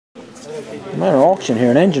I'm at an auction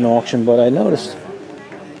here, an engine auction, but I noticed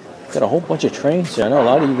got a whole bunch of trains here. I know a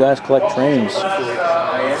lot of you guys collect trains.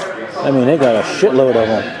 I mean, they got a shitload of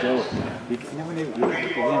them.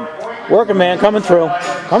 Working man, coming through.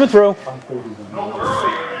 Coming through.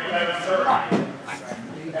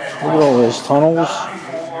 Look at all these tunnels.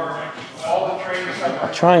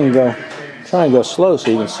 I'll try and go slow so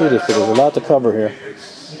you can see this, but there's a lot to cover here.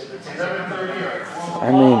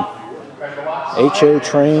 I mean, HO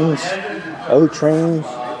trains, O trains,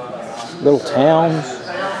 little towns,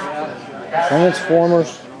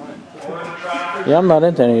 transformers. Yeah, I'm not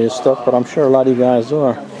into any of this stuff, but I'm sure a lot of you guys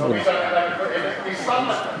are.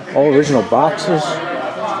 All original boxes.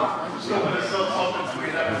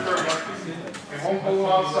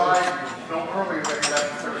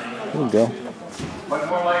 There we go.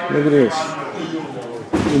 Look at this.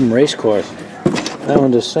 Even race cars. That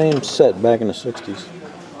one's the same set back in the 60s.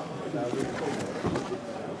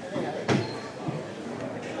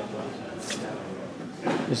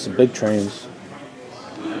 This is big trains.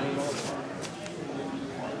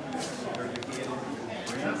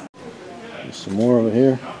 There's some more over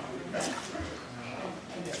here.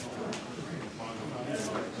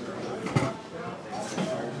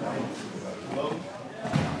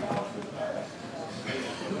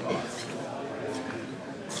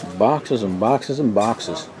 Some boxes and boxes and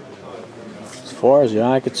boxes. As far as the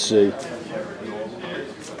eye could see.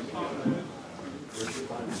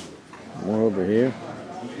 More over here.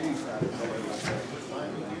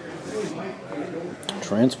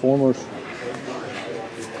 Transformers,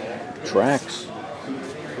 tracks,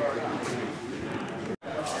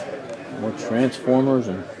 more transformers,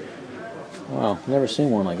 and wow, never seen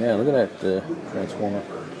one like that. Look at that transformer.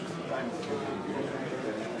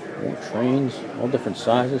 More trains, all different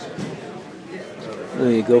sizes.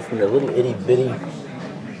 There you go, from the little itty bitty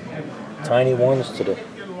tiny ones to the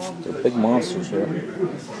big monsters here.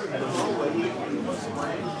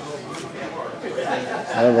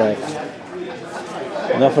 All right.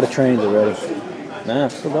 Enough of the trains already. Nah,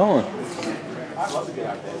 still going.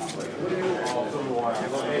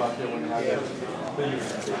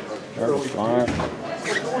 Fire.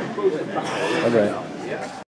 All right.